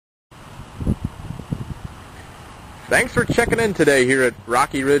Thanks for checking in today here at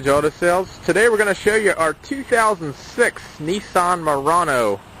Rocky Ridge Auto Sales. Today we're going to show you our 2006 Nissan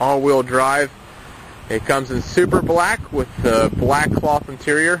Murano all-wheel drive. It comes in super black with the black cloth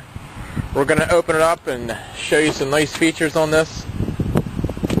interior. We're going to open it up and show you some nice features on this.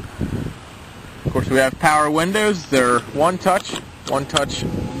 Of course, we have power windows. They're one touch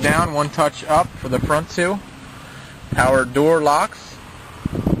down, one touch up for the front two. Power door locks.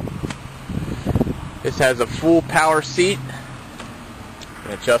 This has a full power seat. You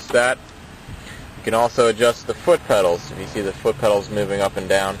can adjust that. You can also adjust the foot pedals. If you see the foot pedals moving up and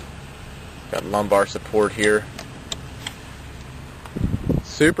down. Got lumbar support here.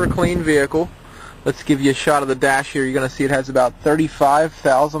 Super clean vehicle. Let's give you a shot of the dash here. You're going to see it has about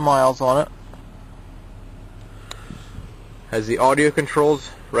 35,000 miles on it. Has the audio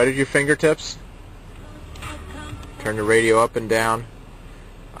controls right at your fingertips. Turn the radio up and down.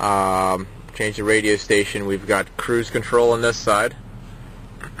 Change the radio station. We've got cruise control on this side.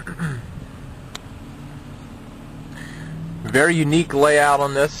 Very unique layout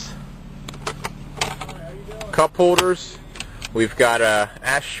on this. Cup holders. We've got a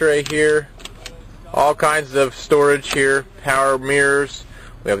ashtray here. All kinds of storage here. Power mirrors.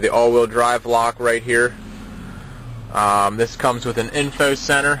 We have the all-wheel drive lock right here. This comes with an info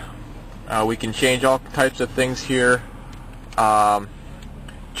center. We can change all types of things here.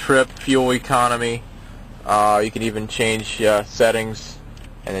 Trip, fuel economy. You can even change settings,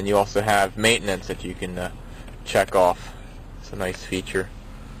 and then you also have maintenance that you can check off. It's a nice feature.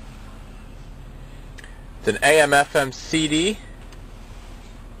 It's an AM/FM CD,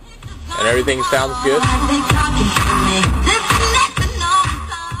 and everything sounds good.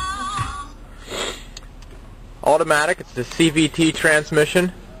 Automatic. It's the CVT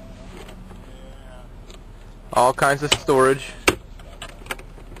transmission. All kinds of storage.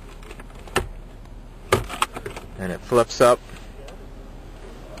 And it flips up.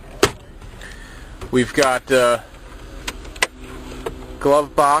 We've got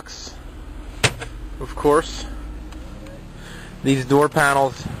glove box, of course. These door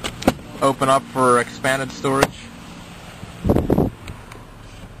panels open up for expanded storage.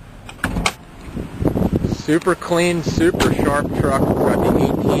 Super clean, super sharp truck. We've got the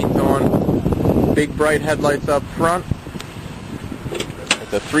 18s on. Big bright headlights up front.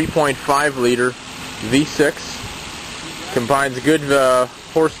 It's a 3.5 liter V6. Combines good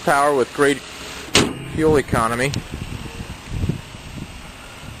horsepower with great fuel economy.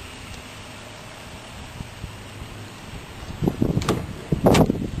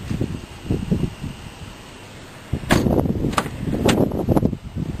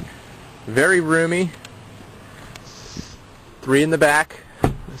 Very roomy. 3 in the back.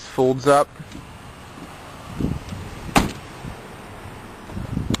 This folds up.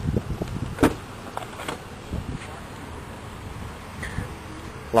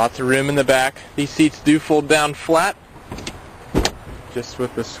 Lots of room in the back. These seats do fold down flat, just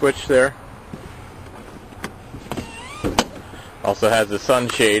with the switch there. Also has a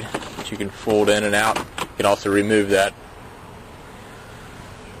sunshade that you can fold in and out. You can also remove that.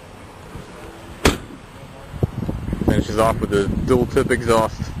 Finishes off with a dual tip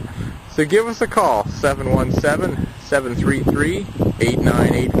exhaust. So give us a call,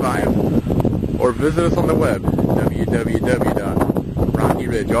 717-733-8985, or visit us on the web,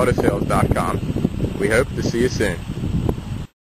 www.RockyRidgeAutosales.com. We hope to see you soon.